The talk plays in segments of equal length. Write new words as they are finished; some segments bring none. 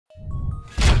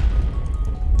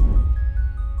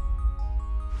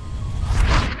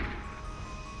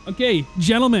Okay,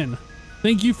 gentlemen,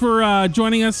 thank you for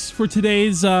joining us for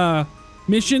today's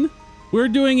mission. We're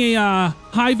doing a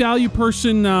high-value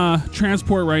person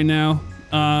transport right now.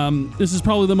 This is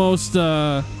probably the most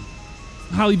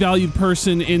highly valued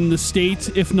person in the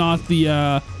state, if not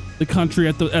the country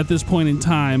at this point in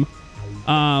time.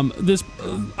 I'm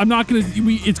not gonna.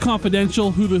 It's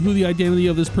confidential who the identity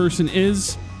of this person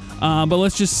is, but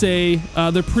let's just say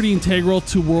they're pretty integral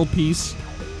to world peace.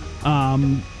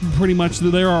 Pretty much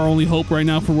they're our only hope right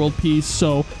now for world peace.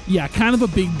 So yeah, kind of a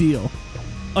big deal.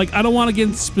 Like, I don't want to get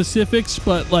into specifics,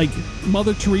 but like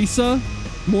Mother Teresa,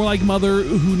 more like Mother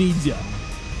who needs ya.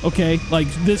 Okay, like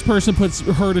this person puts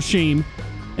her to shame,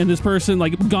 and this person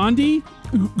like Gandhi,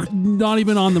 not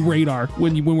even on the radar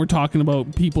when we're talking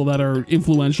about people that are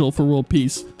influential for world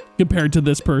peace compared to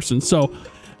this person. So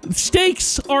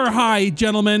stakes are high,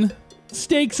 gentlemen.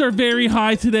 Stakes are very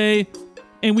high today,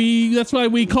 and that's why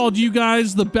we called you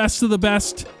guys the best of the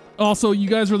best. Also, you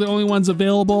guys were the only ones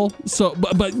available. So,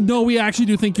 but no, we actually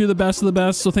do think you're the best of the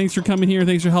best. So thanks for coming here.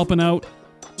 Thanks for helping out.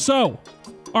 So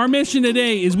our mission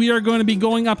today is we are going to be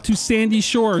going up to Sandy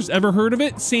Shores. Ever heard of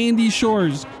it? Sandy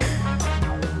Shores.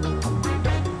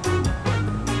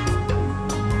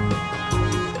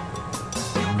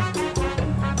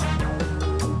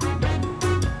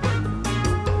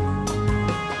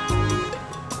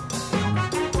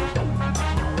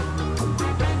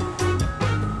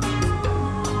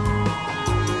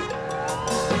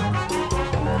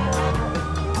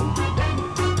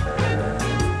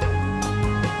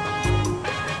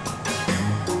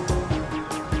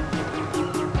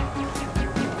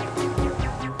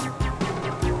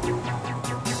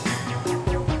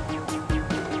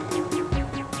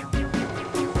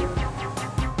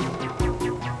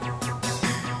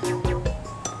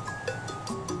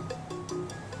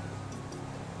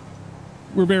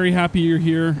 We're very happy you're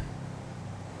here.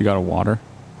 You got a water?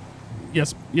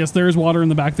 Yes, there is water in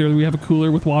the back there. We have a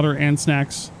cooler with water and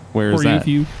snacks. Where is that?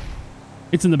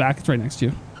 It's in the back. It's right next to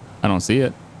you. I don't see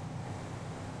it.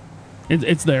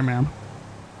 It's there, ma'am.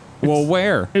 Well,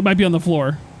 where? It might be on the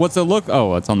floor. What's it look?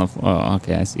 Oh, it's on the floor. Oh,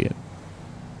 okay, I see it.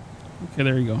 Okay,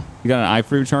 there you go. You got an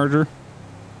iFruit charger?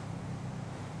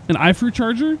 An iFruit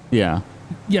charger? Yeah.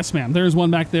 Yes, ma'am. There is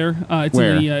one back there. It's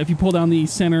where? In the, if you pull down the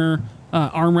center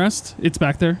armrest, it's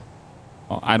back there.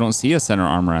 Oh, I don't see a center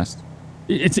armrest.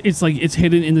 It's like it's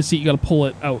hidden in the seat. You got to pull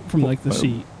it out from like the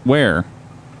seat. Where?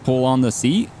 Pull on the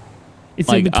seat? It's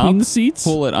like in between up? the seats.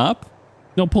 Pull it up?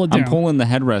 No, pull it down. I'm pulling the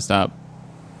headrest up.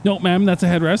 No, ma'am, that's a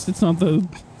headrest. It's not the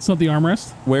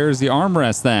armrest. Where's the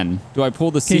armrest then? Do I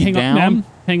pull the seat hang down? On, ma'am.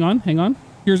 Hang on.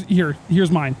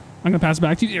 Here's mine. I'm gonna pass it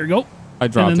back to you. There you go. I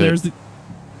dropped and then it. There's the.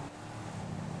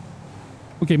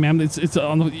 Okay, ma'am. It's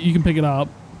on the. You can pick it up.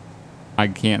 I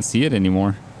can't see it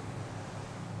anymore.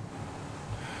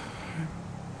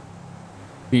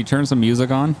 Can you turn some music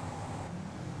on?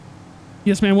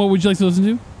 Yes, ma'am. What would you like to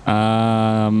listen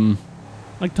to?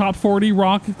 Like top 40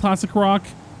 rock, classic rock,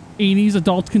 80s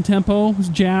adult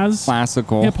contempo, jazz,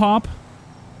 classical, hip hop,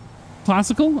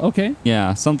 classical. Okay.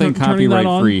 Yeah, something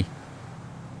copyright free.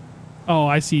 Oh,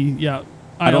 I see. Yeah,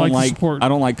 I don't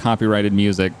like copyrighted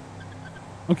music.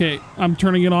 Okay, I'm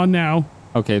turning it on now.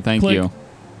 Okay, thank you.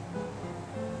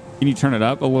 Can you turn it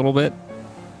up a little bit?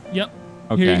 Yep.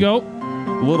 Okay. Here you go.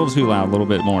 A little too loud, a little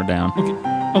bit more down.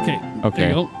 Okay. There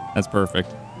you go. That's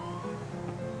perfect.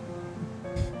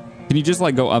 Can you just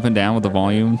like go up and down with the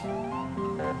volume?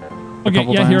 Okay,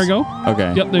 yeah, here I go.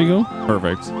 Okay. Yep, there you go.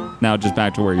 Perfect. Now just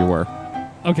back to where you were.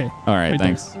 Okay. All right,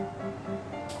 thanks.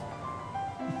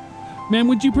 Ma'am,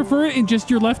 would you prefer it in just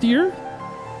your left ear?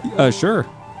 Sure.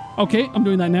 Okay, I'm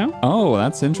doing that now. Oh,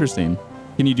 that's interesting.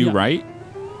 Can you do right?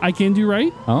 I can do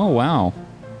right. Oh, wow.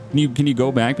 Can you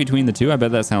go back between the two? I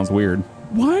bet that sounds weird.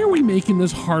 Why are we making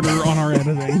this harder on our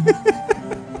editing?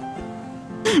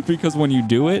 Because when you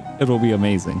do it, it'll be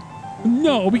amazing.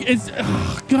 No, it's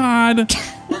God.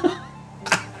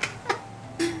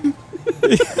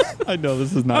 I know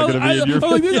this is not going to be in your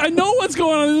face. I know what's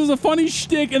going on. This is a funny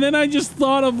shtick, and then I just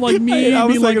thought of like me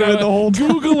being like the whole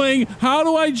Googling how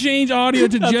do I change audio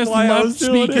to just left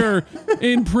speaker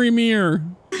in Premiere.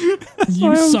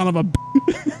 You son of a.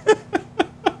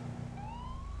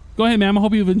 Go ahead, ma'am. I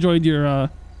hope you've enjoyed your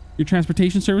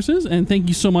transportation services, and thank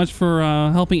you so much for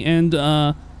helping end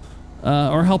or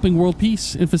helping world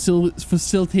peace and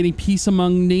facilitating peace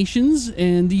among nations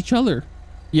and each other.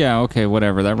 Yeah, okay,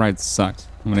 whatever. That ride sucked.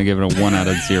 I'm going to give it a 1 out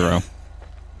of 0.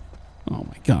 Oh,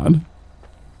 my God.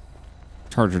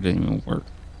 Charger didn't even work.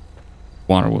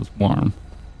 Water was warm.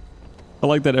 I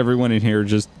like that everyone in here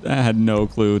just had no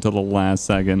clue till the last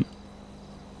second.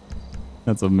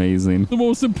 That's amazing. The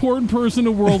most important person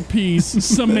in world peace,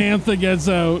 Samantha, gets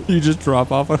out. You just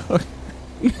drop off a hook.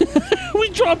 We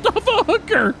dropped off a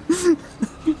hooker.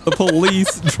 The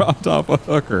police dropped off a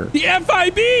hooker. The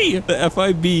FIB. The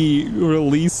FIB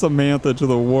released Samantha to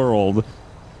the world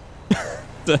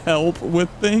to help with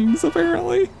things,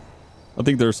 apparently. I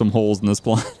think there's some holes in this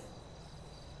plot.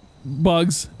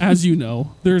 Bugs, as you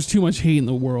know, there's too much hate in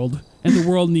the world, and the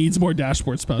world needs more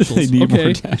dashboard specials. They need okay?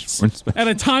 more dashboard specials. At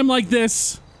a time like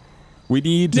this, we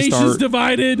need to nations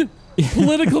divided,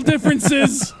 political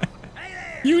differences,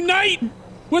 unite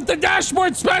with the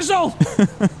dashboard special.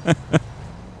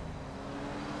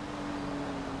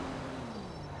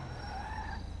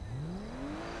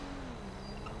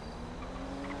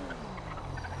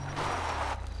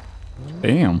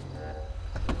 Damn.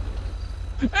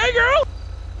 Hey, girl.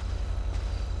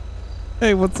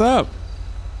 Hey, what's up?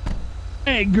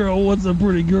 Hey, girl, what's a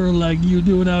pretty girl like you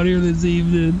doing out here this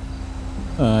evening?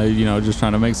 You know, just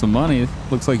trying to make some money.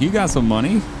 Looks like you got some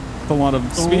money. With a lot of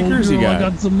speakers girl, you got. I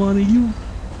got some money.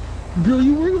 Girl,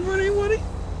 you working for anybody?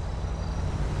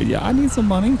 Yeah, I need some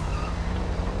money.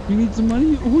 You need some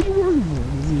money? Who you working for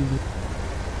this evening?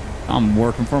 I'm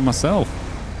working for myself.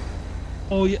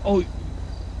 Oh, yeah. Oh,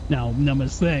 now I'm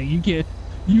saying you can't.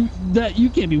 You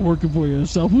can't be working for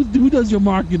yourself. Who does your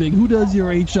marketing? Who does your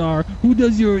HR? Who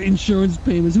does your insurance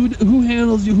payments? Who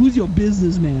handles you? Who's your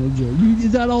business manager?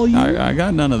 Is that all you? I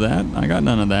got none of that. I got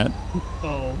none of that.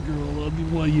 Oh, girl,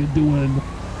 what are you doing?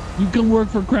 You can work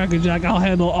for Cracker Jack. I'll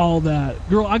handle all that.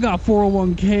 Girl, I got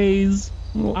 401ks.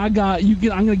 Well, I'm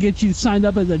gonna get you signed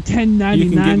up as a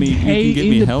 1099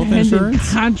 independent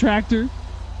contractor.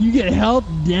 You get health,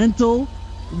 dental,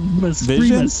 free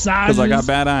massages. Because I got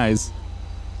bad eyes.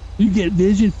 You get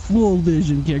vision, full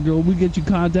vision care, girl. We get you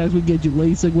contacts, we get you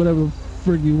LASIK, whatever the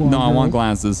frig you want. No, girl. I want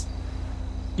glasses.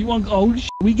 You want? Oh,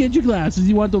 we get you glasses.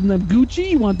 You want them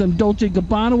Gucci? You want them Dolce &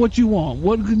 Gabbana? What you want?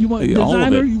 What you want? All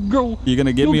Designer? of it. Girl, you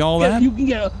gonna give me all that? You can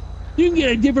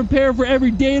get a different pair for every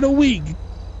day of the week.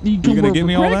 You gonna give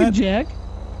me all that? Jack.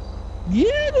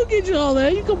 Yeah, they'll get you all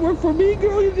that. You can work for me,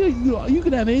 girl. You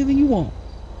can have anything you want.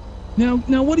 Now,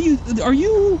 what are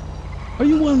you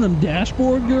one of them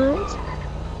dashboard girls?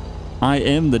 I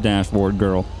am the dashboard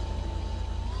girl.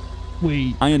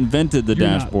 Wait. I invented the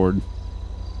dashboard.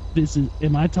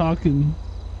 Am I talking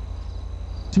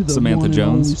to the Samantha one and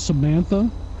Jones? only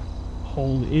Samantha?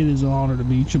 Holy, it is an honor to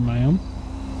meet you, ma'am.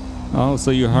 Oh,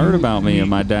 so you heard about me and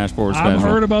my dashboard special. I've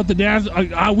heard about the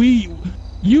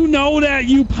you know that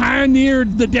you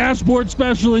pioneered the dashboard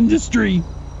special industry.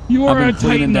 You are a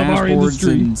titan of our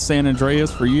industry. In San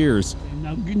Andreas for years.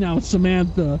 Now,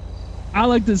 Samantha, I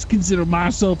like to consider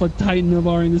myself a titan of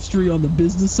our industry on the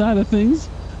business side of things.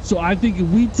 So I think if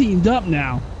we teamed up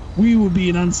now, we would be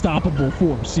an unstoppable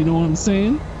force. You know what I'm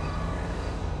saying?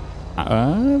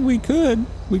 We could.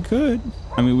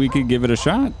 I mean, we could give it a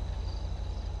shot.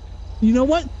 You know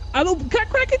what?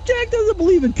 Cracker Jack doesn't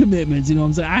believe in commitments. You know what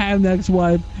I'm saying? I had an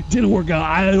ex-wife, didn't work out.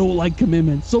 I don't like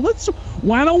commitments. So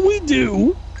why don't we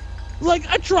do like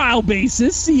a trial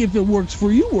basis, see if it works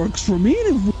for you, works for me,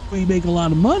 and if we make a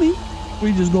lot of money,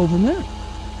 we just go from there.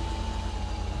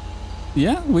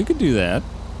 Yeah, we could do that.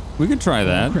 We could try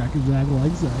that. Cracker Jack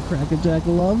likes that. Cracker Jack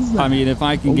loves that. I mean, if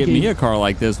I can get me a car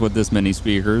like this with this many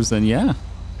speakers, then yeah.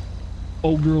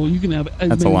 Oh, girl, you can have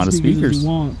as many speakers as you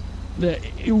want.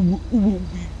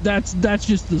 That's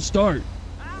just the start.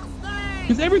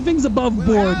 Because everything's above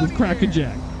board with Cracker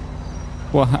Jack.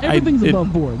 Well, everything's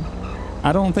above board.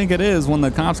 I don't think it is when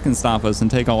the cops can stop us and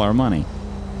take all our money.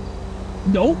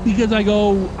 No, because I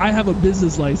have a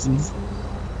business license.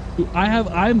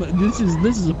 This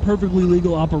is a perfectly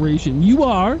legal operation. You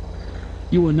are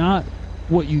not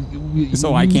what you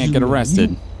so I can't get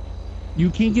arrested. You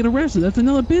can't get arrested. That's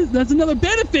another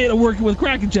benefit of working with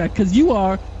Cracker Jack, because you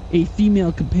are a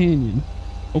female companion.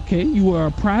 Okay, you are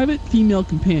a private female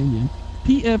companion,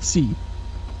 PFC.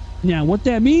 Now, what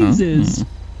that means is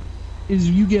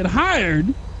you get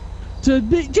hired to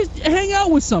just hang out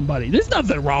with somebody. There's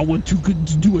nothing wrong with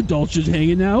two adults just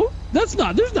hanging out. There's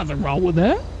nothing wrong with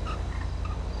that.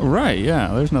 Right,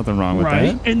 yeah, there's nothing wrong with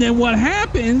that. And then what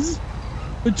happens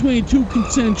between two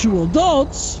consensual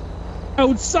adults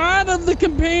outside of the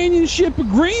companionship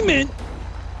agreement?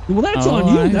 Well, that's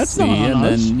on you. That's not on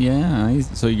us. Then,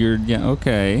 so you're,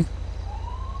 okay.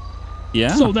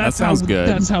 Yeah, so that sounds good.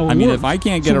 That's how it works. I mean, if I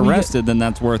can't get arrested, then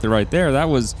that's worth it right there. That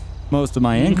was most of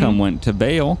my income went to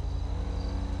bail.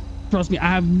 Trust me, I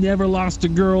have never lost a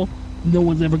girl. No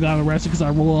one's ever got arrested because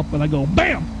I roll up and I go,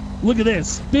 bam! Look at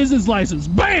this. Business license.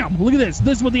 Bam! Look at this.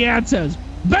 This is what the ad says.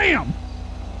 Bam!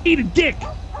 Eat a dick.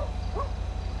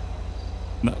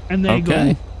 No. And they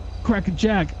go, Cracker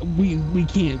Jack, we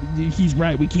can't. He's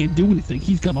right. We can't do anything.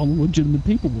 He's got all the legitimate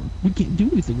paperwork. We can't do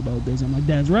anything about this. I'm like,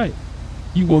 Dad's right.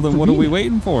 Well, then what are we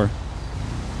waiting for?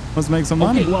 Let's make some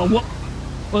money. Okay, well,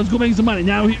 let's go make some money.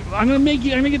 Now, I'm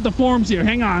gonna get the forms here.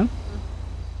 Hang on.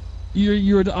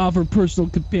 You're to offer personal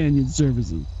companion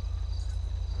services.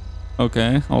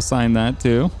 Okay, I'll sign that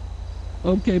too.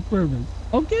 Okay, perfect.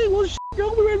 Okay, well,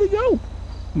 girl, we're ready to go.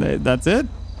 That's it?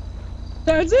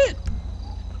 That's it.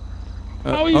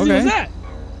 How easy is that?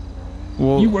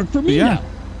 Well, you work for me now.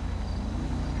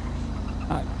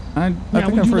 I think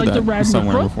I've heard that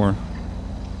somewhere before.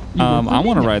 I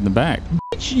want to ride in the back.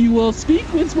 Bitch, you will speak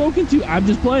when spoken to. I'm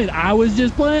just playing. I was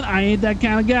just playing. I ain't that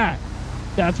kind of guy.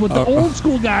 That's what the old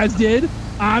school guys did.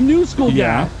 I'm new school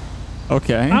guy.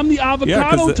 Okay. I'm the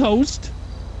avocado toast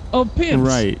of pimps.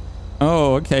 Right.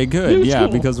 Oh, okay, good. New yeah,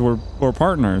 school. because we're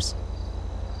partners.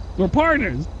 We're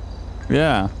partners.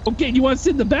 Yeah. Okay, you want to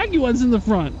sit in the back? You want to sit in the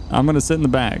front? I'm gonna sit in the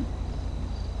back.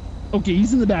 Okay,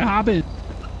 he's in the back. Hop in.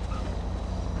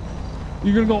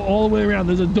 You're gonna go all the way around.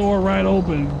 There's a door right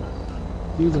open.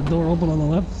 There's a door open on the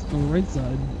left, on the right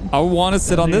side. I want to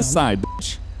sit on this side,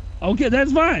 bitch. Okay,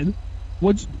 that's fine.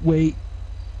 Wait.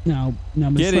 Now,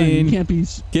 Miss Get Slime, in. you can't be.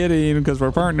 Get in, because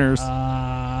we're partners. We're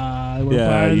yeah,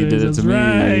 partners. you did it That's to me.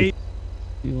 Right.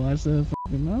 You watch that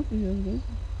fucking mouth again.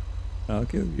 I'll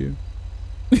kill you.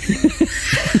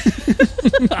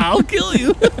 I'll kill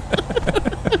you.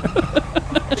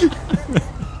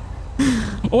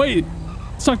 Oh wait,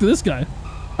 let's talk to this guy.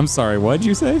 I'm sorry, what'd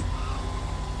you say?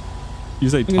 You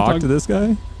say talk to this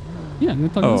guy? Yeah, I'm gonna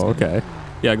talk to this guy. Oh, okay.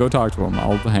 Yeah, go talk to him.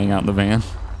 I'll hang out in the van.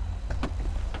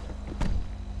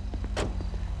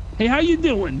 Hey, how you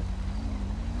doing?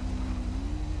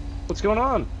 What's going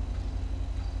on?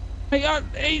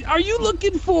 Hey, are you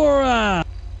looking for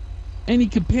any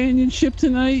companionship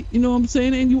tonight? You know what I'm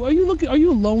saying? And are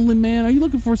you a lonely man? Are you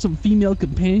looking for some female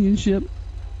companionship?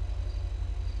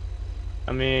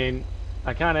 I mean,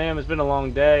 I kind of am. It's been a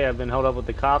long day. I've been held up with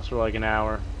the cops for like an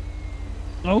hour.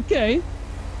 Okay.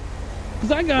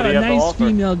 Because I got a nice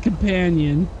female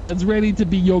companion that's ready to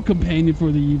be your companion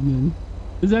for the evening.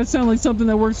 Does that sound like something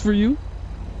that works for you?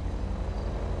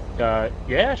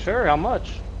 Yeah, sure. How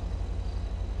much?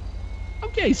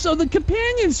 Okay, so the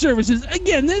companion services,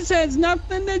 again, this has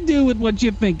nothing to do with what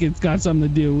you think it's got something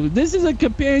to do with. This is a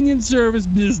companion service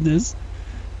business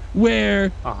where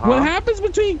what happens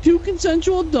between two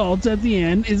consensual adults at the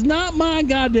end is not my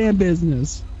goddamn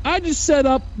business. I just set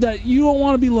up that you don't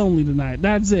want to be lonely tonight.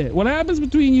 That's it. What happens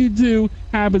between you two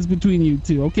happens between you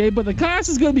two, okay? But the cost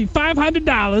is going to be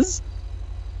 $500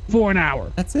 for an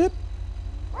hour. That's it?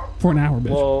 For an hour, bitch.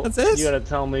 Well, that's it? You gotta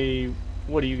tell me,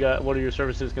 what do you got? What do your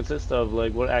services consist of?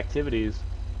 Like, what activities?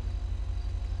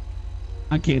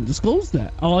 I can't disclose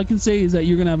that. All I can say is that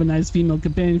you're going to have a nice female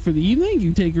companion for the evening.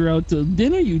 You take her out to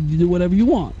dinner. You do whatever you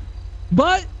want.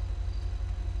 But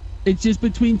it's just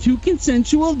between two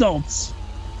consensual adults.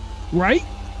 Right?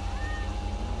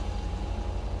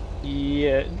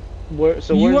 Yeah.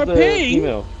 So where's the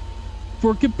female?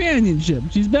 For companionship.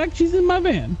 She's back. She's in my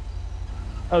van.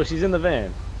 Oh, she's in the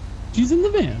van. She's in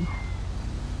the van.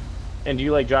 And do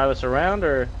you like drive us around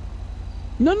or?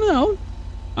 No.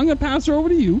 I'm gonna pass her over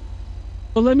to you.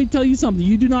 But let me tell you something.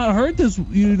 You do not hurt this.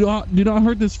 You do not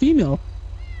hurt this female.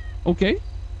 Okay?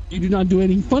 You do not do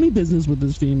any funny business with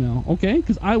this female. Okay?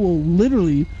 Because I will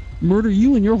literally murder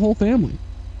you and your whole family.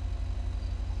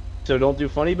 So don't do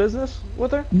funny business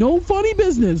with her? No funny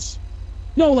business.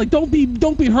 No, like don't be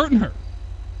hurting her.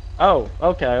 Oh,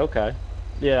 okay.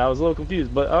 Yeah, I was a little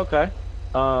confused, but okay.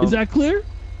 Is that clear?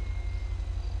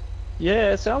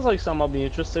 Yeah, it sounds like something I'll be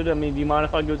interested in. I mean, do you mind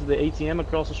if I go to the ATM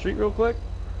across the street real quick?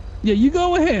 Yeah, you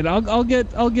go ahead. I'll get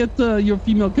your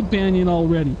female companion all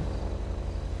ready.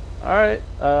 All right,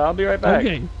 I'll be right back.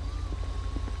 Okay.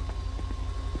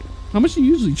 How much do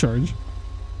you usually charge?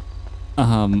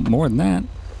 More than that.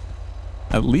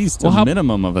 At least a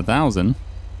minimum of 1,000.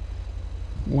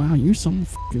 Wow, you're some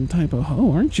fucking type of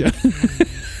hoe, aren't you?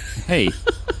 Hey.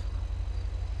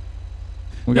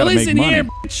 We gotta make money. Here,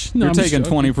 bitch. No, you're taking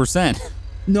 20%.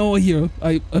 No, here.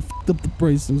 I fucked up the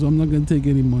pricing, so I'm not gonna take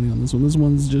any money on this one. This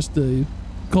one's just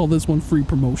call this one free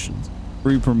promotions.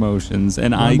 Free promotions,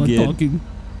 and why am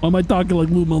I talking like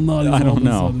Lou Malnati? I don't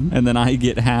know. And then I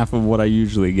get half of what I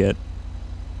usually get.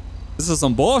 This is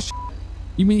some bullshit.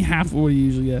 You mean half of what you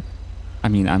usually get? I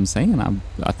mean, I'm saying I'm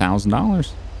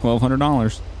 $1,000,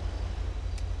 $1,200.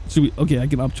 Okay, I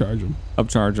can upcharge him.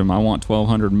 Upcharge him. I want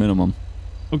 1,200 minimum.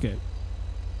 Okay.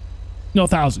 No,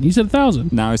 1,000. You said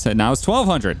 1,000. Now it's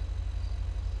 1,200.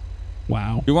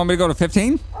 Wow. You want me to go to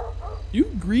 15? You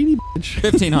greedy bitch.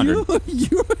 1,500.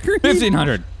 You greedy.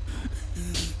 1,500.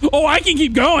 Oh, I can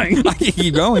keep going. I can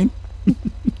keep going.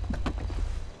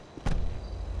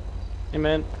 Hey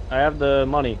man, I have the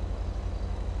money.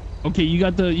 Okay, you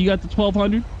got the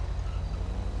 1200.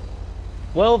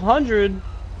 1200.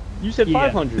 You said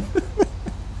Yeah. 500.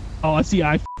 Oh, I see.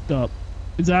 I f***ed up.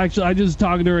 It's actually I just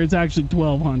talking to her. It's actually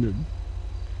 1200.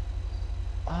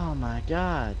 Oh my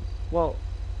god. Well,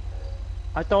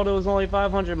 I thought it was only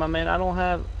 500, my man. I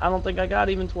don't think I got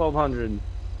even 1200.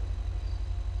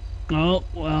 Oh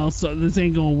well, so this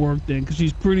ain't gonna work then, cause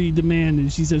she's pretty demanding.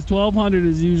 She says 1200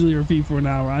 is usually her fee for an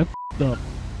hour. I f***ed up.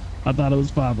 I thought it was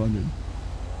 500.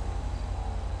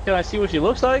 Can I see what she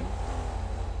looks like?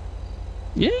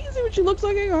 Yeah, you can see what she looks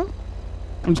like. Hang on.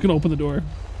 I'm just gonna open the door.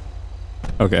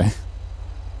 Okay.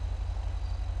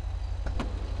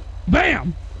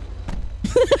 Bam!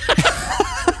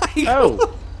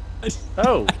 Oh.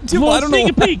 Oh. Dude, I don't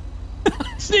Sneak a know. peek.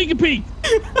 Sneak a peek.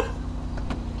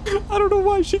 I don't know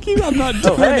why she keeps. I'm not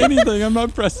doing hey. anything. I'm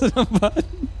not pressing a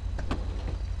button.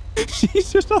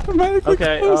 She's just automatically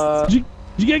Okay, closed. Did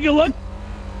you get a good look?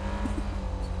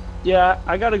 yeah,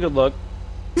 I got a good look.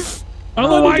 I don't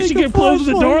know why take she the can close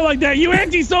the flashlight. door like that. You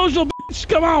antisocial bitch.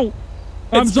 Come on.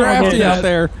 I'm It's sorry about drafty that. out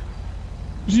there.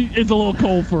 It's a little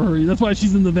cold for her. That's why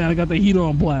she's in the van. I got the heater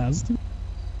on blast.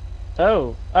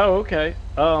 Oh. Oh, okay.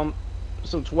 So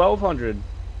 1200.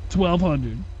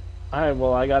 1200. All right,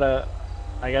 well, I gotta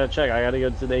check. I gotta go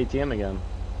to the ATM again.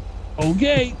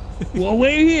 Okay. Well,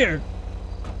 wait here.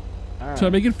 All right. Should I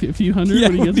make it 1500 Yeah,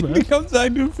 when he gets when back? he comes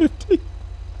back to 50.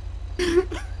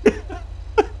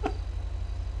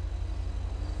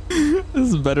 This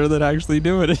is better than actually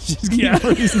doing it. Just keep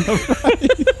raising the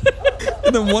price.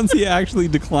 And then once he actually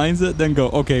declines it, then go,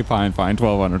 okay, fine,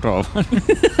 1200,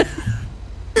 1200.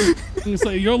 It's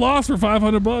like, you're lost for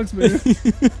 500 bucks, man.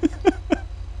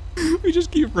 We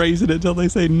just keep raising it until they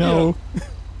say no.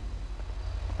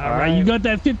 All right, you got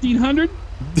that 1500?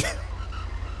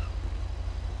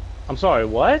 I'm sorry,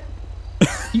 what?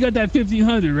 You got that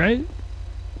 1500, right?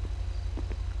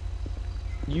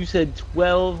 You said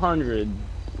 1200.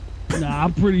 Nah,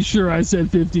 I'm pretty sure I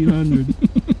said 1500.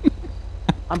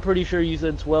 I'm pretty sure you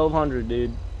said 1200,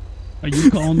 dude. Are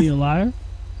you calling me a liar?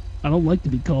 I don't like to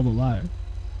be called a liar.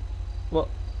 Well,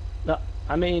 no,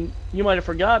 I mean, you might have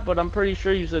forgot, but I'm pretty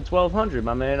sure you said 1200,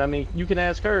 my man. I mean, you can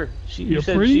ask her. You You're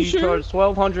said pretty she sure? charged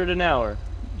 1200 an hour.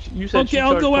 You said Okay, she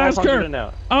I'll charged go ask 1200 her. an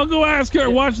hour. I'll go ask her.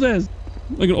 Watch this.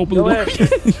 I can open Go the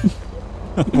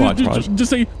ahead. door. Watch, watch.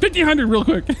 Just say 1500 real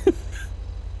quick.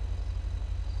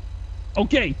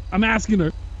 Okay, I'm asking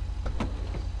her.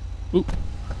 Oop.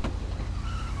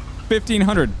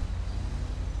 1500.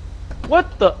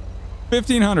 What the?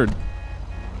 1500.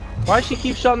 Why she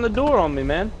keep shutting the door on me,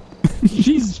 man?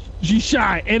 She's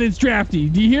shy and it's drafty.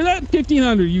 Do you hear that?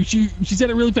 1500. She said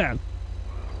it really fast.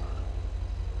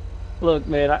 Look,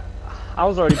 man, I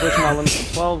was already pushing my limit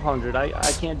to 1200. I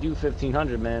can't do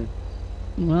 1500, man.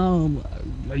 Well,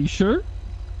 are you sure?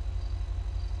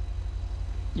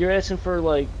 You're asking for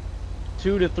like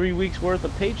 2 to 3 weeks worth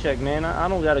of paycheck, man. I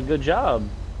don't got a good job.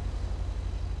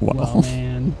 Wow. Well,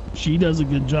 man, she does a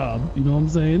good job. You know what I'm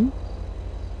saying?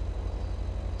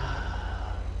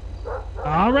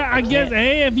 All right, I guess.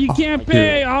 Hey, if you can't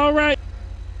pay, all right.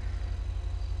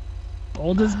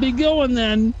 I'll just be going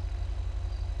then.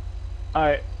 All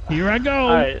right. Here I go.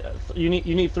 All right. You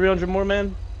need 300 more,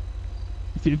 man.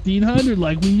 1500,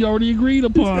 like we already agreed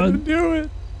upon. Do it.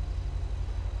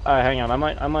 All right, hang on.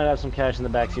 I might have some cash in the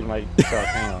backseat of my truck.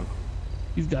 Hang on.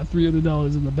 He's got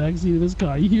 $300 in the backseat of his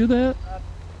car. You hear that?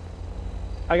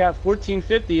 I got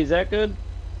 1450. Is that good?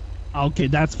 Okay,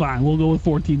 that's fine. We'll go with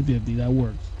 1450. That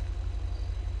works.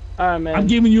 All right, man. I'm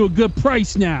giving you a good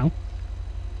price now.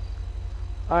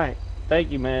 All right.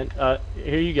 Thank you, man.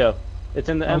 Here you go. It's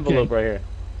in the envelope right here.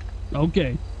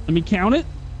 Okay, let me count it.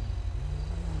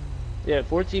 Yeah,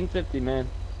 1450, man.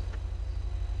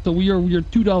 So we're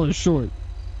 $2 short.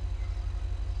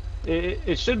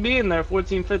 It should be in there,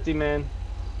 1450, man.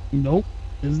 Nope,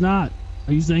 it's not.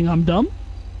 Are you saying I'm dumb?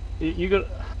 You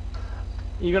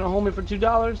gonna hold me for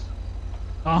 $2?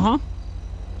 Uh-huh.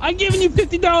 I'm giving you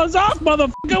 $50 off,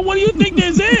 motherfucker. What do you think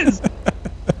this is?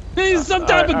 This is some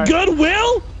type of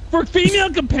goodwill for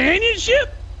female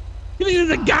companionship? You think this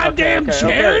is a goddamn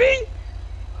charity? Okay.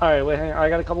 All right, wait, hang on. I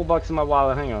got a couple bucks in my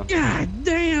wallet. Hang on. God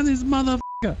damn, this motherfucker.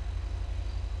 All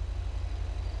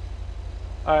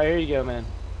right, here you go, man.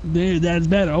 There, that's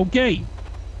better. Okay.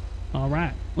 All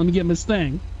right. Let me get Miss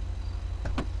Thing.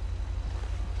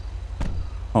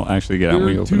 I'll actually get out when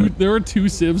we open it. There are two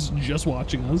civs just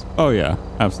watching us. Oh, yeah.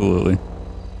 Absolutely.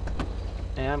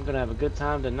 And I'm gonna have a good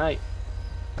time tonight.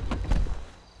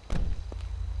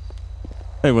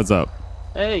 Hey, what's up?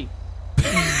 Hey.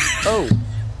 Oh.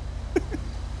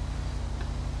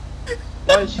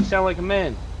 Why does she sound like a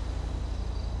man?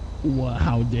 Well,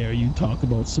 how dare you talk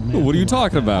about Samantha? What are you like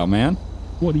talking that? about, man?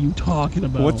 What are you talking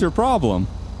about? What's your problem?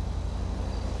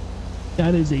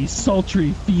 That is a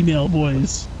sultry female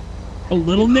voice. A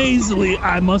little nasally,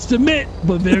 I must admit,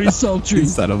 but very sultry.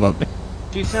 Son of a...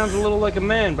 She sounds a little like a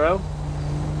man, bro.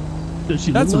 Does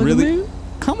she That's look like really... a man?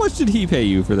 How much did he pay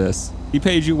you for this? He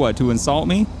paid you what, to insult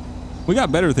me? We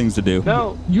got better things to do.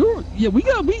 No.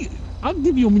 I'll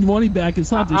give you money back and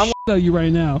slap the shit out of you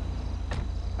right now.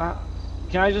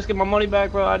 Can I just get my money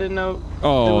back, bro? I didn't know.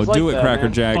 Oh, was like do it, that, Cracker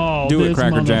man. Jack. Oh, Do it, this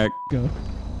Cracker Jack. motherfucker.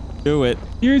 Do it.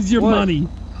 Here's your What? money.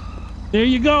 There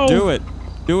you go. Do it.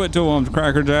 Do it to him,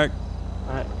 Cracker Jack.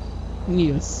 Alright.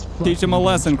 Yes. Teach him a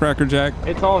lesson, Cracker Jack.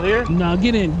 It's all here? Nah,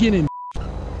 get in.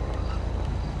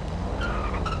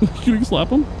 Should we slap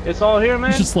him? It's all here,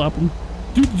 man? Just slap him.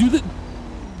 Dude, do the...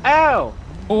 Ow!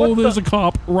 Oh, What there's the- a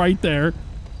cop right there.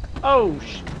 Oh,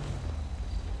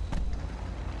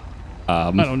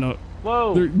 I don't know.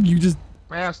 Whoa. You just...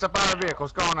 Man, step out of the vehicle.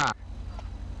 What's going on?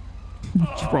 You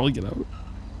should probably get out.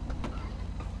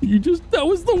 That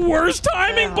was the worst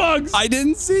timing, Bugs! I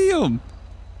didn't see him.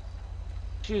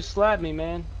 She just slapped me,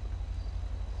 man.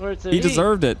 Where it's He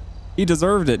deserved it. He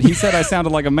deserved it. He said I sounded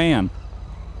like a man.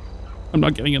 I'm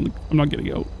not getting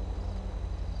out.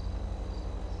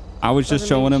 I was just Doesn't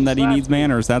showing mean him she that he slapped needs me.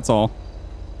 manners, that's all.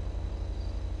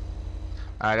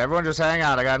 All right, everyone, just hang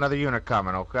out. I got another unit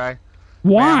coming. Okay.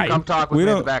 Why? Ma'am, come talk with We me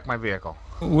at don't- the back of my vehicle.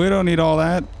 We don't need all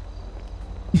that.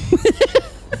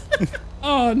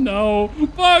 Oh no,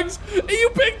 Bugs! You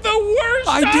picked the worst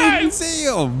I time! didn't see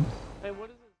him. Hey,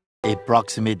 what is it?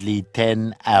 Approximately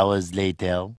 10 hours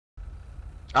later. All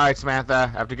right,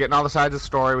 Samantha. After getting all the sides of the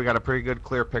story, we got a pretty good,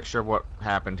 clear picture of what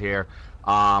happened here.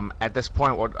 At this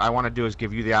point, what I want to do is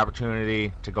give you the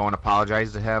opportunity to go and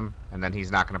apologize to him, and then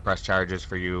he's not going to press charges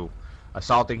for you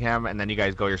assaulting him, and then you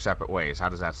guys go your separate ways. How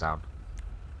does that sound?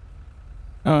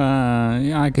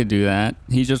 Yeah, I could do that.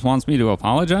 He just wants me to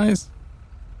apologize?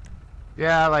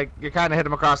 Yeah, like, you kind of hit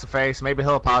him across the face. Maybe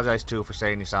he'll apologize, too, for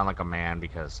saying you sound like a man,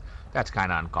 because that's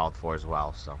kind of uncalled for as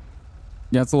well, so.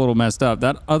 Yeah, it's a little messed up.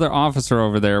 That other officer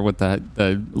over there with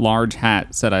the large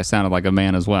hat said I sounded like a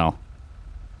man as well.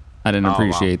 I didn't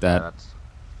appreciate that. Yeah,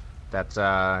 that's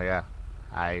yeah.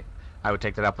 I would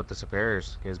take that up with the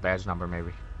superiors. Get his badge number,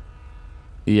 maybe.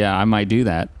 Yeah, I might do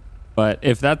that. But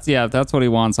if that's what he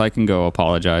wants, I can go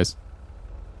apologize.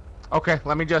 Okay,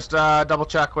 let me just double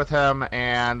check with him,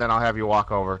 and then I'll have you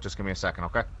walk over. Just give me a second,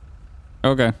 okay?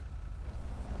 Okay.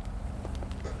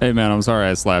 Hey, man, I'm sorry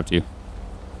I slapped you.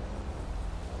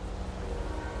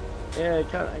 Yeah, it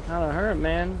kind of hurt,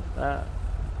 man.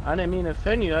 I didn't mean to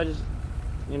offend you. I just,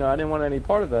 I didn't want any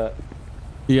part of that.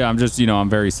 Yeah, I'm just, I'm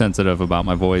very sensitive about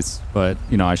my voice, but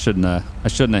I shouldn't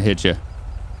have hit you.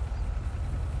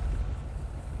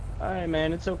 All right,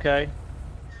 man. It's okay.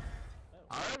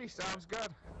 Alrighty, sounds good.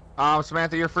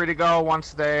 Samantha, you're free to go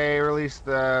once they release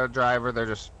the driver. They're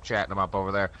just chatting him up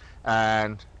over there,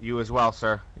 and you as well,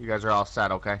 sir. You guys are all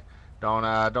set, okay? Don't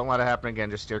let it happen again.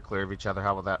 Just steer clear of each other.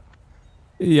 How about that?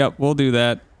 Yep, we'll do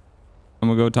that. I'm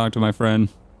gonna go talk to my friend.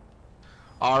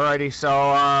 Alrighty,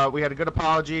 so we had a good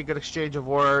apology, good exchange of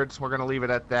words. We're gonna leave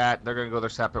it at that. They're gonna go their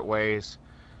separate ways,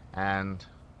 and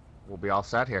we'll be all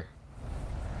set here.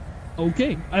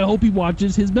 Okay, I hope he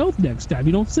watches his mouth next time.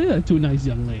 You don't say that to a nice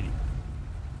young lady.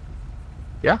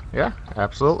 Yeah,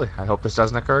 absolutely. I hope this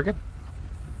doesn't occur again.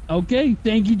 Okay,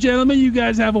 thank you, gentlemen. You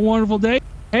guys have a wonderful day.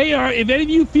 Hey, if any of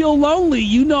you feel lonely,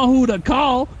 you know who to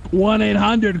call.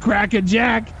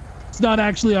 1-800-CRACK-A-JACK. It's not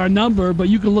actually our number, but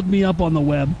you can look me up on the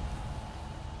web.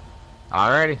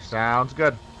 Alrighty, sounds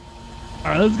good.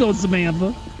 All right, let's go, Samantha.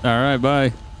 All right,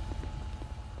 bye.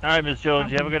 All right, Miss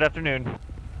Jones, you have a good afternoon.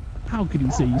 How can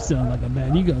you say you sound like a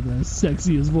man? You got the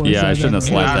sexiest voice. Yeah, I I've shouldn't have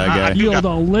ever slapped heard. that guy. You all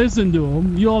don't listen to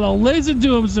him. You all don't listen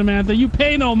to him, Samantha. You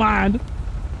pay no mind.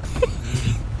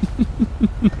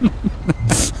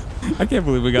 I can't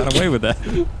believe we got away with that.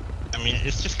 I mean,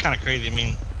 it's just kind of crazy. I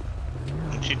mean,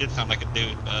 she did sound like a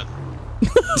dude, but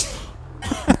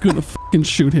I'm gonna fucking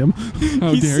shoot him.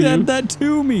 How He dare said you? that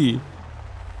to me.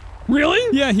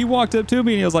 Really? Yeah, he walked up to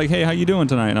me and he was like, "Hey, how you doing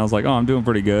tonight?" And I was like, "Oh, I'm doing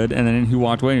pretty good." And then he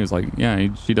walked away and he was like, "Yeah,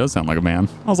 she does sound like a man."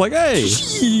 I was like, "Hey,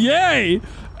 Yay!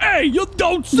 Hey, you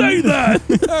don't say that!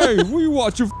 hey, will you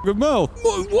watch your fucking mouth?"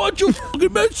 Watch your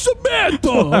fucking man, I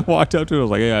Samantha! walked up to him. I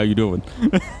was like, "Hey, how you doing?"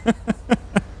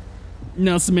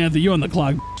 Now, Samantha, you're on the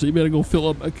clock, so you better go fill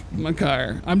up my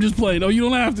car. I'm just playing. Oh, you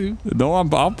don't have to. No,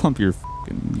 I'll pump your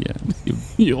fucking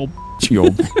You old. you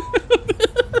old.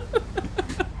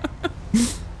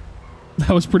 That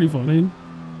was pretty funny.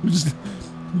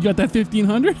 You got that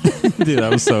 1500? Dude,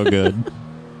 that was so good.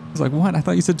 I was like, "What? I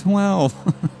thought you said 12."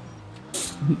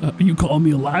 You call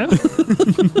me a liar?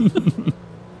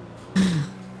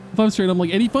 If I'm straight, I'm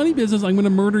like, any funny business, I'm going to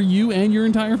murder you and your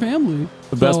entire family.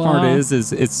 The best part is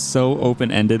it's so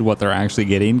open-ended what they're actually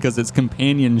getting because it's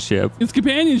companionship. It's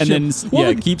companionship. And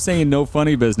then, keep saying no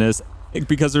funny business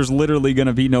because there's literally going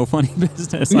to be no funny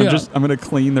business. Yeah. I'm going to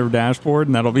clean their dashboard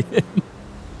and that'll be it.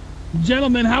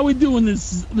 Gentlemen, how we doing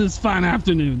this fine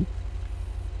afternoon?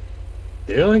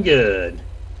 Doing good.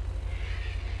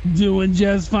 Doing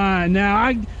just fine.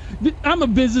 Now, I'm a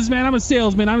businessman. I'm a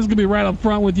salesman. I'm just going to be right up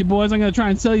front with you boys. I'm going to try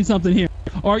and sell you something here.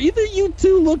 Are either you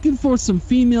two looking for some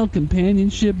female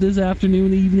companionship this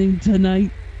afternoon, evening,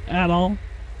 tonight at all?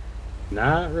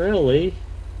 Not really.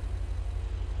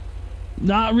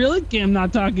 Not really? Okay, I'm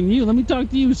not talking to you. Let me talk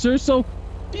to you, sir. So,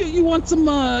 you want some,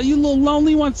 you a little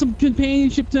lonely, want some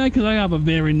companionship tonight? Because I have a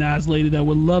very nice lady that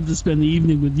would love to spend the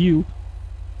evening with you.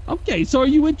 Okay, so are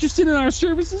you interested in our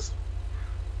services?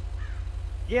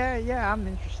 Yeah, I'm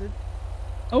interested.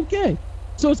 Okay,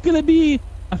 so it's gonna be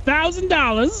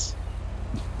 $1,000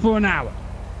 for an hour.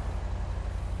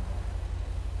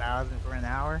 1,000 for an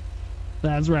hour?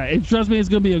 That's right. And trust me, it's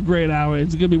gonna be a great hour.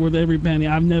 It's gonna be worth every penny.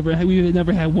 We've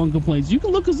never had one complaint. You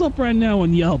can look us up right now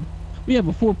on Yelp. We have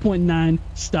a 4.9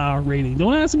 star rating.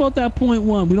 Don't ask about that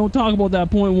 0.1. We don't talk about that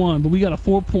 0.1, but we got a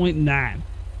 4.9.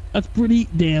 That's pretty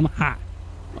damn high.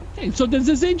 Okay, so does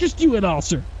this interest you at all,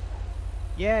 sir?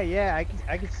 Yeah,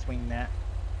 I can swing that.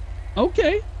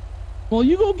 Okay. Well,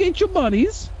 you go get your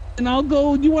buddies, and I'll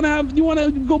go. Do you want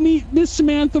to go meet Miss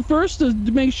Samantha first to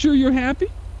make sure you're happy?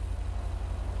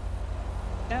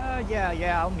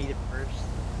 Yeah, I'll meet it first.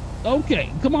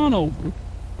 Okay, come on over.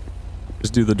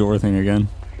 Just do the door thing again.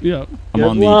 Yeah. I'm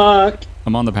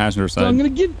on the passenger side. So I'm gonna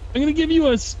give you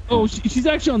a. Oh, she's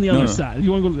actually on the other side. If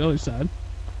you want to go to the other side,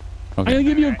 okay. I'm gonna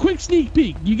give you a quick sneak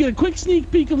peek. You get a quick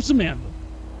sneak peek of Samantha.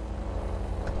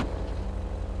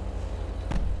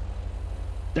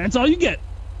 That's all you get.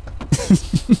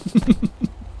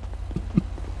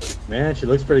 Man, she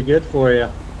looks pretty good for you.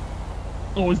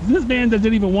 Oh, this man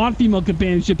doesn't even want female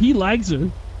companionship. He likes her.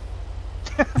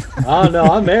 Oh no,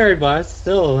 I'm married, but I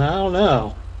don't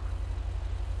know.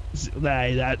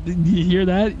 You hear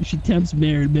that? She tempts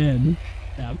married men.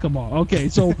 Now, come on. Okay,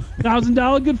 so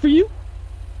 $1,000 good for you?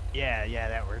 Yeah,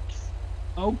 that works.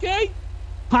 Okay.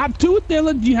 Hop to it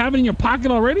then. Do you have it in your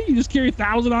pocket already? You just carry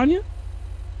 1,000 on you?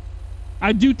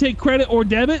 I do take credit or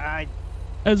debit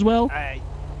as well.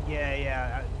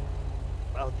 Yeah.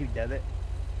 I'll do debit.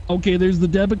 Okay, there's the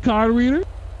debit card reader.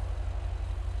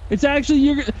 It's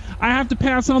actually I have to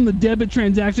pass on the debit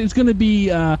transaction. It's going to be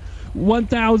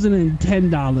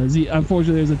 $1,010.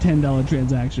 Unfortunately, there's a $10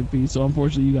 transaction fee, so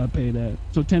unfortunately you got to pay that.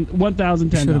 So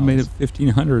 $1,010. Should have made it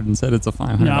 $1,500 and said it's a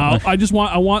 $500. No,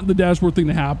 I want the dashboard thing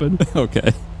to happen.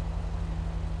 Okay.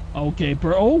 Okay,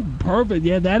 perfect.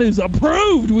 Yeah, that is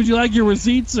approved. Would you like your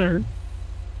receipt, sir?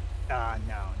 No.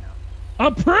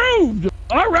 Approved.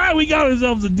 All right, we got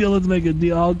ourselves a deal. Let's make a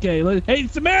deal. Okay. Hey,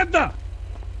 Samantha.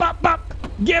 Bop.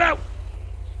 Get out.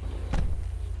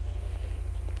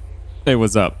 Hey,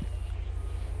 what's up?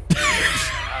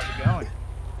 How's it going?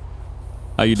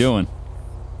 How you doing?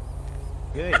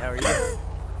 Good. How are you?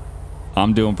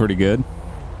 I'm doing pretty good.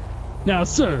 Now,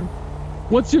 sir,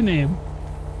 what's your name?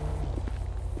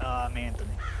 Anthony.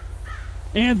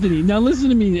 Anthony. Now, listen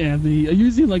to me, Anthony. You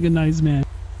seem like a nice man.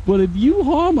 But if you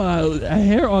harm a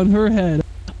hair on her head,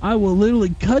 I will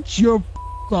literally cut your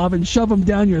off and shove them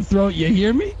down your throat. You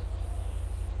hear me?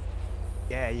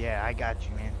 Yeah, I got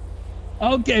you, man.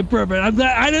 Okay, perfect. I'm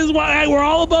glad. We're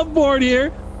all above board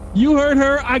here. You hurt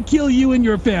her, I kill you and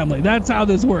your family. That's how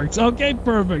this works. Okay,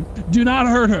 perfect. Do not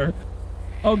hurt her.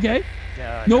 Okay?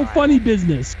 No funny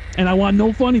business. And I want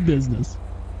no funny business.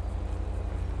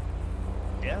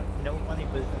 Yeah, no funny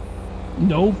business.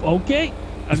 No, okay.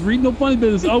 Agreed, no funny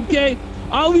business. Okay,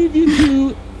 I'll leave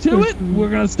you to it. We're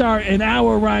going to start an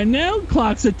hour right now.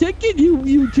 Clock's a ticket.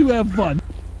 You two have fun.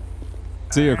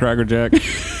 See you, Cracker Jack.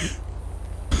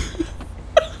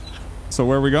 So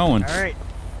where are we going? All right.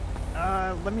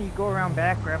 Let me go around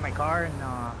back, grab my car, and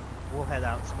we'll head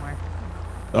out somewhere.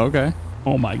 Okay.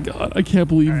 Oh my God, I can't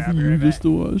believe you just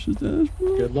watched his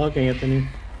dashboard. Good luck, Anthony.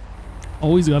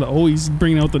 Always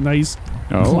bring out the nice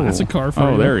classic car for you.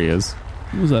 Oh, there he is.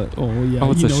 What was that? Oh yeah.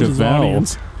 Oh, it's a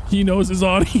Chevelle. He knows his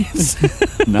audience.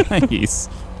 Nice.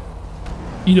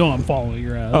 You know I'm following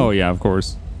your ass. Oh yeah, of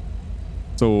course.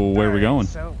 So where are we going?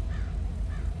 So,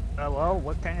 well,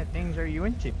 what kind of things are you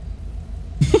into?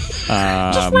 Just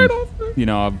right off. You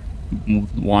know,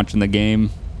 I'm watching the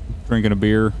game, drinking a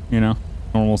beer. You know,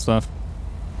 normal stuff.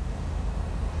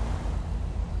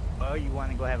 Oh, you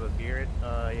want to go have a beer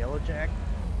at Yellow Jack?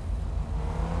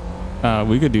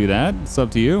 We could do that. It's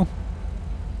up to you.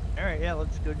 yeah,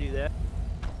 let's go do that.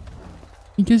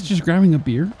 You guys just grabbing a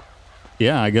beer?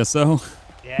 Yeah, I guess so.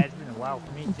 Yeah, it's been a while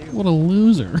for me too. What a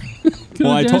loser.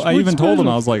 Well, I even told him,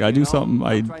 I was like, I do You know, something.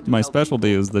 I'm trying to My help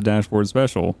specialty is the dashboard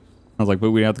special. I was like,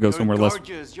 but we have to go You're somewhere less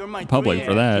gorgeous. You're my public dream.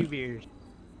 for that. 2 beers.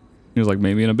 He was like,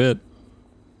 maybe in a bit.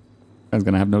 I was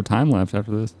gonna have no time left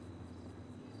after this.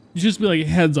 You just be like,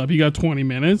 heads up, you got 20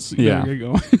 minutes. You Yeah. better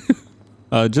get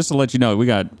going. Just to let you know, we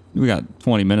got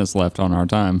 20 minutes left on our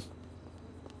time.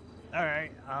 All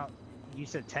right. You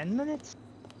said 10 minutes?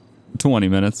 20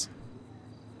 minutes.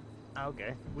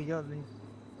 Okay. We go then.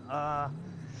 So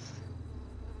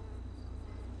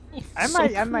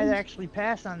I might actually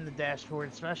pass on the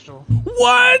dashboard special.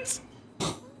 What?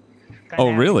 Kinda Oh,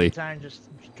 having a really? good time just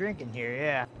drinking here,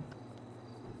 yeah.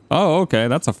 Oh, okay,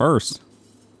 that's a first.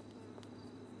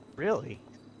 Really?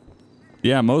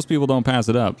 Yeah, most people don't pass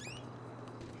it up.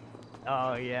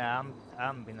 Oh yeah,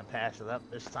 I'm gonna pass it up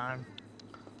this time.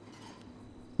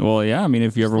 Well, yeah, I mean,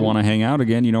 if you ever want to hang out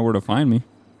again, you know where to find me.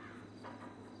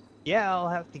 Yeah, I'll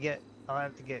have to get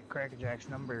Cracker Jack's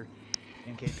number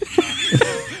in case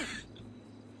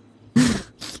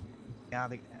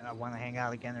I want to hang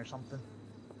out again or something.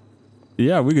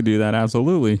 Yeah, we could do that,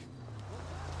 absolutely.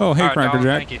 Oh, hey, All right, Cracker Donald,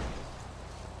 Jack. Thank you.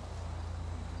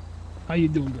 How you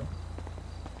doing, bro?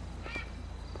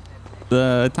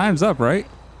 The time's up, right?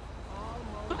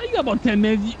 You got about 10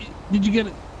 minutes. Did you get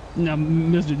it? No,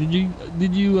 mister,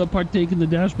 did you partake in the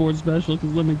dashboard special?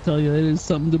 Because let me tell you, it is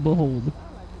something to behold.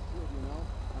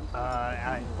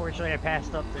 Unfortunately, I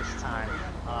passed up this time.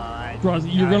 Ross,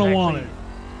 you're going to want it.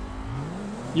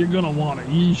 You're going to want it.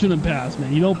 You shouldn't pass,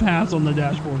 man. You don't pass on the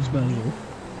dashboard special.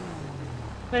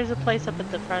 There's a place up at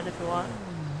the front if you want.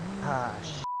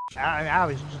 I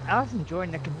was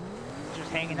enjoying just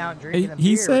hanging out, drinking a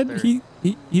He beer. said with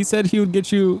her. he said he would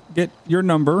get your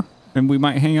number, and we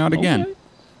might hang out again.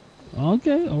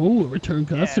 Okay. Oh, a return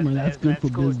customer. That's good for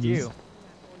cool with business. you.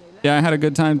 Yeah, I had a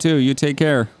good time too. You take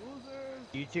care.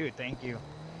 You too. Thank you.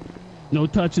 No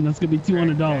touching. That's going to be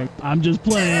 $200. I'm just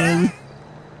playing.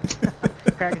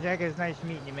 Cracker Jack, it's nice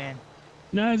meeting you, man.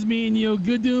 Nice meeting you.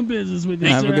 Good doing business with you.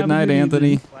 Have sir. a good night, evening.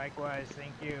 Anthony. Likewise.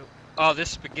 Thank you. Oh, this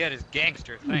spaghetti is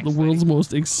gangster. Thanks. The world's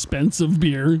most expensive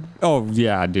beer. Oh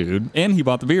yeah, dude. And he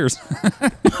bought the beers.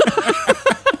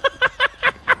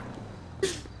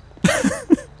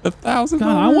 $1,000.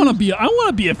 God, I want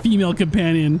to be a female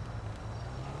companion.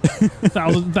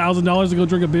 $1,000 to go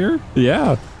drink a beer?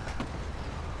 Yeah.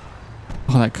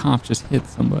 Oh, that cop just hit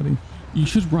somebody. You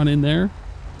should run in there,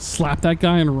 slap that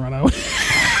guy, and run out.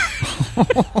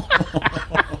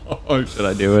 Oh, should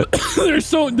I do it?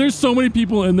 there's so many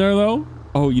people in there though.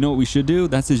 Oh, you know what we should do?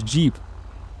 That's his Jeep.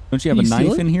 Don't you have Can a you steal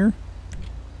knife it? in here?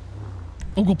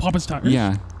 Oh, go pop his tires.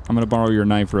 Yeah. I'm gonna borrow your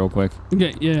knife real quick.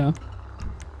 Okay. Yeah.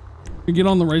 You get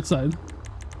on the right side.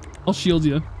 I'll shield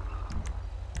you.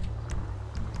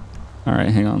 All right,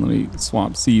 hang on. Let me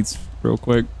swap seats real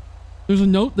quick. There's a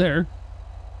note there.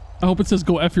 I hope it says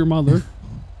 "Go F your mother."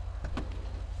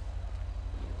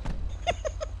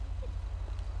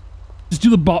 Just do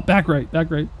the back right.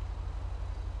 Back right.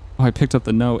 Oh, I picked up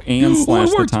the note and Oh, it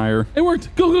slashed the worked. tire. It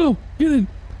worked. Go. Get in.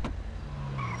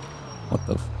 What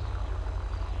the?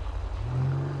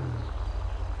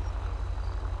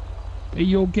 Are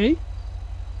you okay?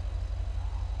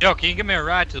 Yo, can you give me a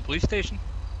ride to the police station?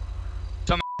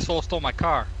 Some asshole stole my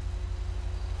car.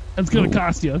 That's gonna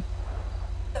cost you.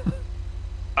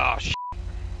 Oh, shit.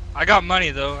 I got money,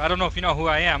 though. I don't know if you know who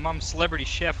I am. I'm celebrity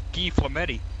chef Guy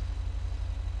Flametti.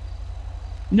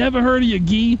 Never heard of you,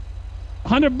 Guy.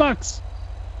 $100.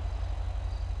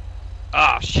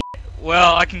 Ah, shit.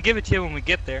 Well, I can give it to you when we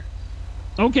get there.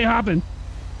 Okay, hopping.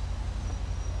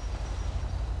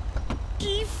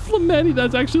 Guy Flametti,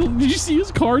 that's actually. Did you see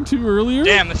his car too earlier?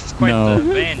 Damn, this is quite No.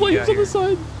 the van you Flames got on here. the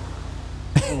side.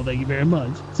 Oh, thank you very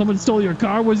much. Someone stole your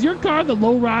car. Was your car the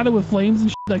low rider with flames and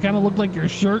shit that kind of looked like your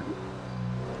shirt?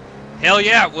 Hell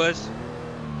yeah, it was.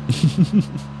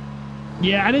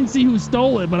 Yeah, I didn't see who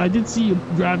stole it, but I did see you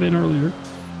drive in earlier.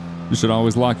 You should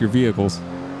always lock your vehicles.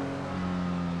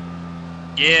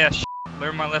 Yeah, shit.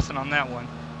 Learned my lesson on that one.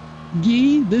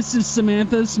 Guy, this is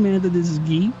Samantha. Samantha, this is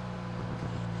Guy.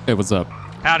 Hey, what's up?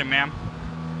 Howdy, ma'am.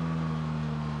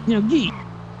 Now, Guy.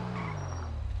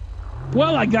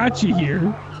 Well, I got you here.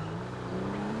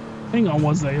 Hang on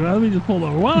one second. Let me just pull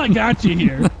over. Well, I got you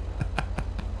here.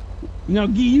 Now,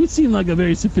 Guy, you seem like a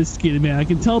very sophisticated man. I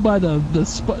can tell by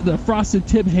the frosted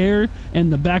tip hair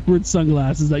and the backward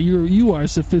sunglasses that you are a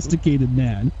sophisticated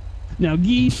man. Now,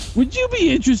 Guy, would you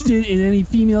be interested in any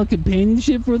female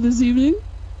companionship for this evening?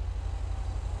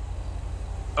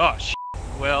 Oh, shit.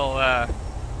 Well,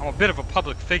 I'm a bit of a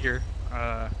public figure.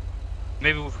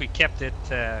 Maybe if we kept it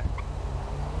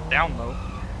down low.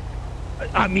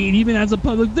 I mean, even as a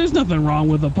public, there's nothing wrong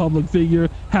with a public figure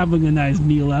having a nice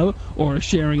meal out or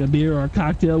sharing a beer or a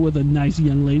cocktail with a nice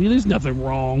young lady. There's nothing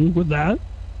wrong with that.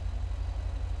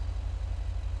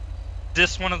 Is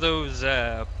this one of those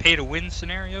pay-to-win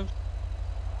scenarios?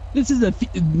 This is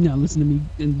now listen to me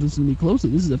and listen to me closely.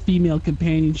 This is a female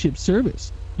companionship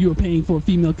service. You are paying for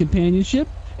female companionship,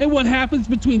 and what happens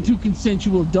between two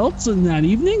consensual adults in that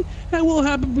evening, that will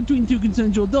happen between two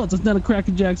consensual adults. It's not a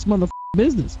crackerjack's motherfucking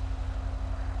business.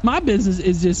 My business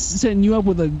is just setting you up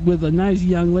with a nice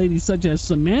young lady such as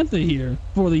Samantha here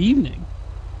for the evening.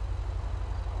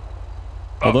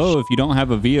 Although, if you don't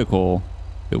have a vehicle,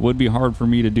 it would be hard for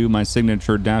me to do my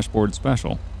signature dashboard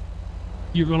special.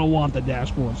 You're gonna want the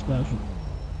dashboard special.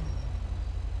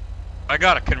 I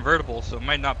got a convertible, so it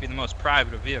might not be the most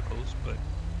private of vehicles, but...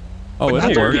 Oh,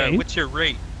 it'll work. What's your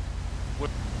rate? What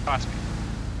does it cost me?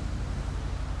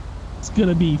 It's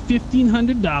gonna be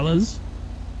 $1,500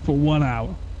 for 1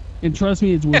 hour. And trust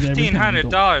me, it's worth every penny.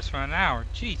 $1,500 for an hour.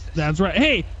 Jesus. That's right.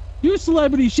 Hey, you're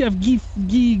celebrity chef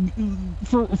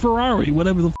Ferrari,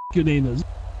 whatever the f your name is.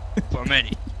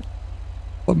 Clemente.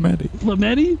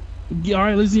 Clemente? All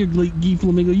right, listen here, Guy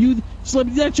Flamingo. You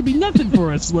celebrity, that should be nothing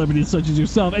for a celebrity such as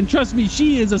yourself. And trust me,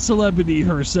 she is a celebrity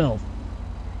herself.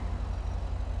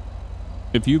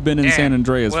 If you've been in San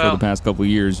Andreas for the past couple of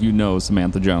years, you know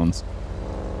Samantha Jones.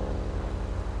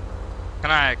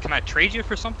 Can I trade you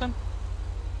for something?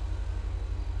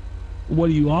 What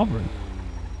are you offering?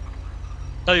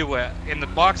 Tell you what, in the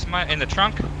box, in the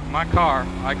trunk of my car,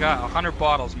 I got 100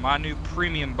 bottles of my new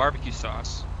premium barbecue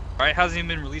sauce. Alright, hasn't even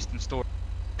been released in store.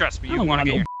 Trust me, you want to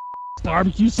get your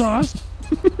barbecue sauce?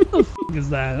 What the f is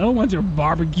that? I don't want your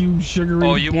barbecue sugary.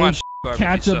 Oh, you want barbecue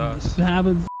ketchup sauce?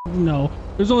 No,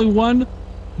 there's only one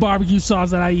barbecue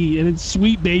sauce that I eat, and it's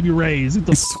Sweet Baby Ray's. Get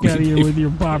the f out of here with your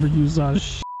barbecue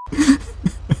sauce.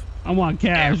 I want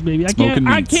cash, baby.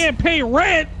 I can't pay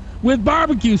rent with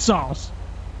barbecue sauce.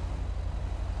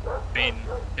 I mean,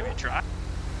 have you tried?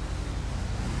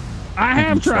 I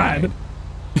have tried.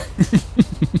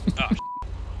 Oh,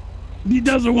 it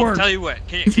doesn't work. I'll tell you what,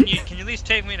 can you at least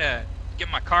take me to get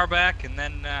my car back and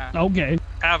then okay,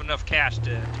 have enough cash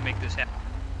to make this happen?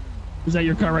 Is that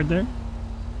your car right there?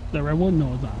 That red one?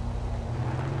 No, it's not.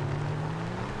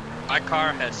 My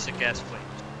car has sick ass flames.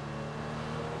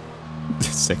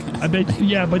 Sick ass. I bet.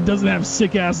 Yeah, but it doesn't have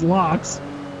sick ass locks.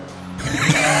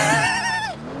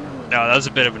 No, that was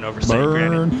a bit of an oversight,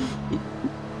 Burn.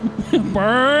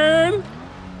 Burn.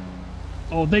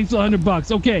 Oh, thanks for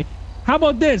 $100. Okay, how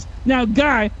about this? Now,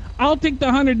 Guy, I'll take the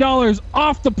 $100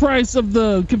 off the price of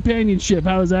the companionship.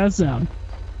 How does that sound?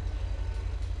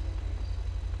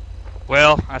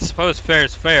 Well, I suppose fair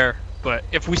is fair, but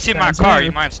if we see my car,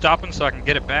 you mind stopping so I can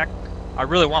get it back? I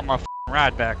really want my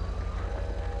ride back.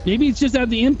 Maybe it's just at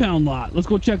the impound lot. Let's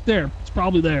go check there. It's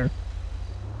probably there.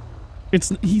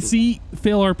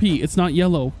 Fail RP. It's not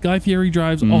yellow. Guy Fieri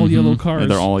drives all yellow cars. Yeah,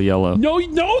 they're all yellow. No,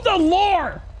 know the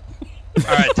lore.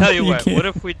 All right, tell you what. What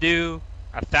if we do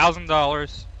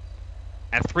 $1,000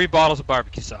 and 3 bottles of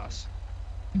barbecue sauce?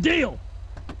 Deal.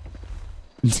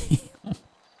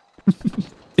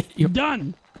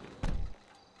 Done.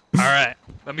 All right,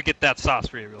 let me get that sauce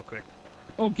for you real quick.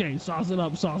 Okay, sauce it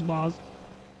up, sauce boss.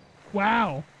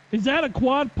 Wow, is that a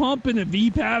quad pump in a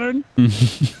V pattern?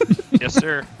 Yes,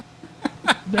 sir.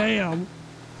 Damn.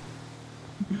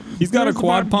 He's got a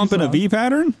quad pump in a V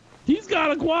pattern? He's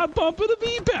got a quad pump in a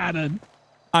V pattern.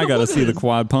 I gotta see the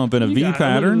quad pump in a V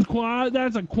pattern.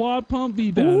 That's a quad pump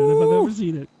V pattern if I've ever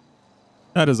seen it.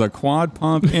 That is a quad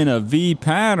pump in a V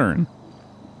pattern.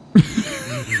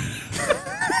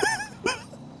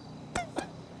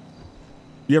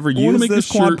 You ever use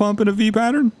this quad pump in a V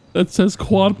pattern? That says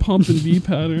quad pump in V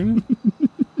pattern.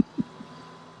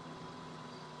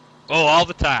 Oh, all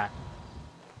the time.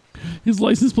 His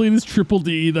license plate is Triple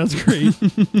D. That's great.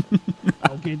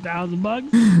 Okay,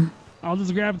 $1,000. I'll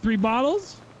just grab 3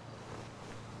 bottles.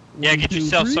 Yeah, get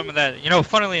yourself some of that. You know,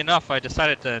 funnily enough, I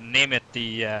decided to name it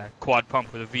the quad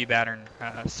pump with a V pattern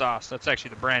sauce. That's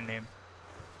actually the brand name.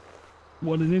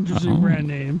 What an interesting brand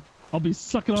name. I'll be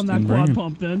sucking on that quad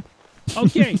pump then.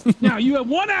 Okay, now you have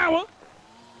 1 hour.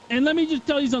 And let me just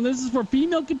tell you something. This is for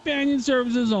female companion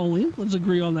services only. Let's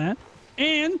agree on that.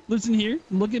 And listen here.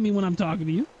 Look at me when I'm talking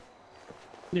to you.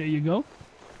 There you go.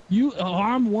 You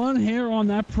harm one hair on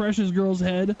that precious girl's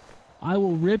head, I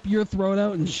will rip your throat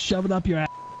out and shove it up your ass.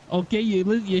 Okay, you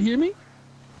hear me?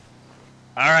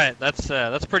 All right, that's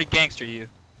pretty gangster, you.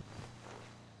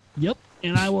 Yep,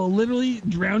 and I will literally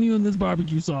drown you in this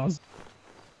barbecue sauce.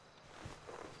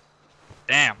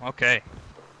 Damn. Okay.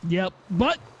 Yep,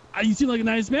 but you seem like a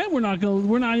nice man. We're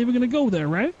not even gonna go there,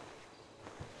 right?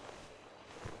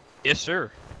 Yes,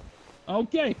 sir.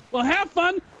 Okay. Well, have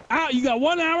fun. Out. You got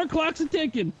 1 hour. Clock's a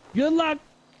ticking. Good luck.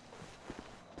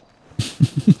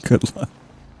 Good luck.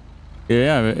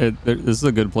 Yeah, this is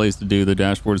a good place to do the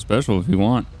dashboard special if you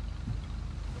want.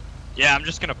 Yeah, I'm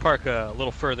just gonna park a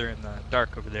little further in the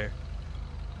dark over there.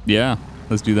 Yeah,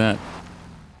 let's do that.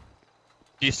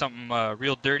 Do something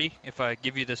real dirty if I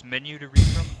give you this menu to read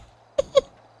from?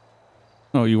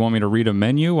 Oh, you want me to read a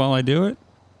menu while I do it?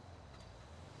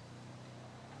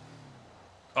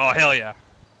 Oh, hell yeah.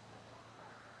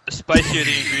 The spicier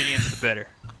the ingredients, the better.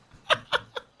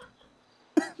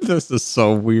 This is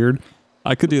so weird.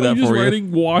 I could do that you for you.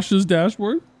 Writing Wash's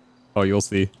dashboard? Oh, you'll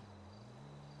see.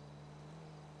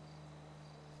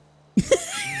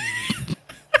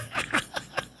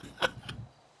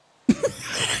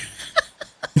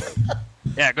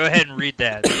 Yeah, go ahead and read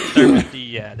that. Start with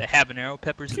the habanero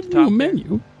peppers at the top.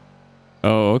 Menu.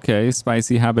 Oh, okay.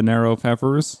 Spicy habanero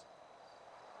peppers.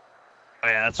 Oh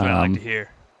yeah, that's what I like to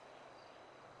hear.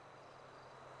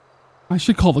 I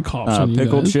should call the cops on you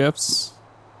pickled guys. chips.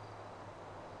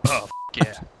 Oh,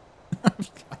 yeah. God,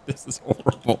 this is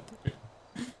horrible.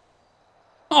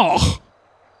 Oh,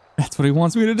 that's what he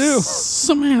wants me to do.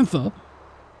 Samantha.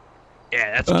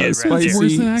 Yeah, that's good.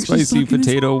 Spicy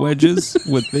potato wedges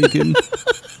with bacon.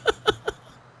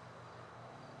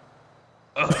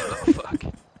 Oh, fuck.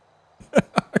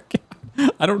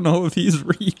 I don't know if he's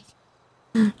read.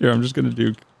 Here, I'm just gonna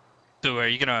do. So, are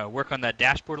you gonna work on that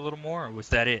dashboard a little more, or was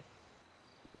that it?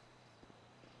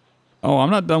 Oh, I'm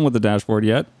not done with the dashboard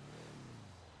yet.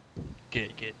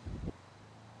 Good, good.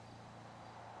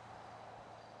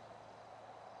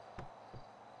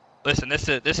 Listen, this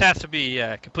has to be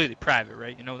completely private,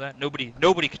 right? You know that?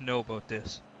 Nobody can know about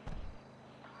this.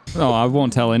 No, I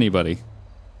won't tell anybody.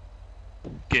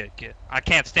 Good, good. I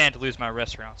can't stand to lose my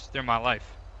restaurants. They're my life.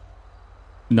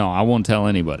 No, I won't tell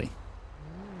anybody.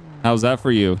 How's that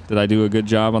for you? Did I do a good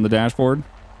job on the dashboard?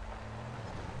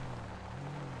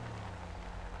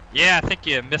 Yeah, I think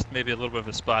you missed maybe a little bit of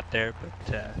a spot there,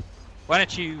 but why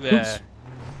don't you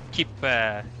keep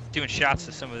doing shots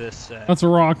of some of this That's a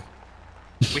rock.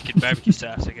 wicked barbecue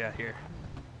sauce I got here.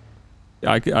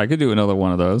 I could do another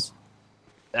one of those.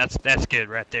 That's good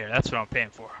right there. That's what I'm paying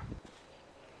for.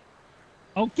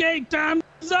 Okay, time's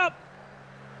up.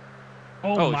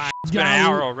 Oh my it's been God. an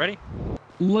hour already?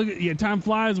 Look at time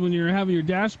flies when you're having your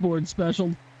dashboard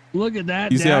special. Look at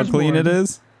that. You see how clean it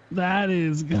is? That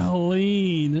is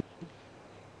clean.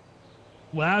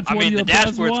 Well, that's I one mean, of the the best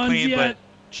dashboard's ones clean, yet. but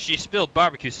she spilled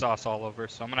barbecue sauce all over,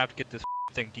 so I'm gonna have to get this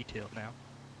thing detailed now.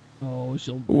 Oh,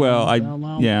 she'll. Well, I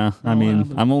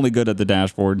mean, I'm only good at the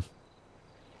dashboard.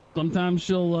 Sometimes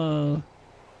she'll.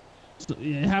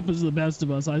 It happens to the best of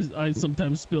us. I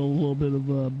sometimes spill a little bit of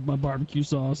my barbecue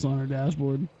sauce on her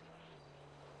dashboard.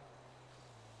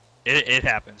 It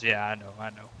happens. Yeah, I know.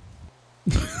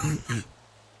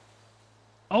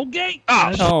 Okay.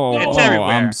 It's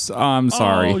everywhere. I'm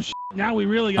sorry. Oh, now we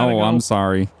really gotta go. I'm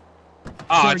sorry.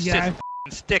 Oh, Sorry, it's guy.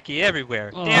 just sticky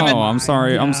everywhere. Damn it. Oh, I'm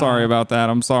sorry. I'm sorry about that.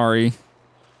 I'm sorry.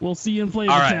 We'll see you in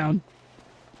Flavor All right. Town.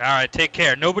 All right, take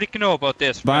care. Nobody can know about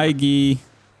this. Bye, remember? Gee.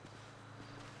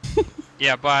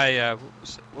 Yeah, bye.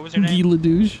 What was your name? Guy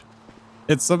Ledouche.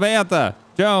 It's Samantha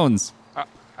Jones. Oh,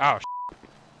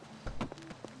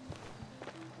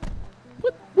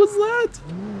 What was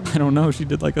that? I don't know. She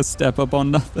did like a step up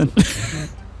on nothing.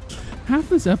 Half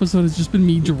this episode has just been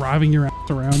me driving your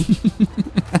ass around.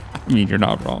 I mean, you're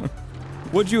not wrong.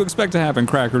 What'd you expect to happen,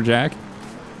 Cracker Jack?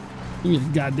 You need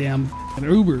a goddamn an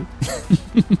Uber.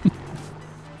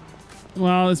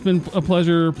 Well, it's been a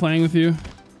pleasure playing with you.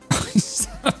 Just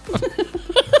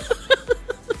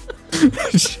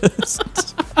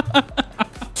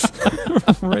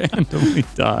randomly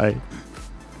die.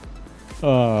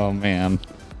 Oh man.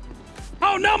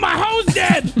 Oh no, my hoe's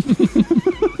dead!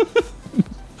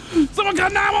 Someone call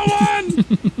 911!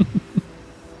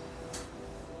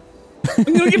 I'm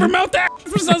gonna give her mouth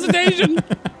for resuscitation.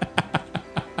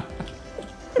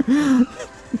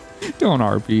 Don't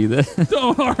RP this.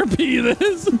 Don't RP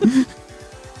this.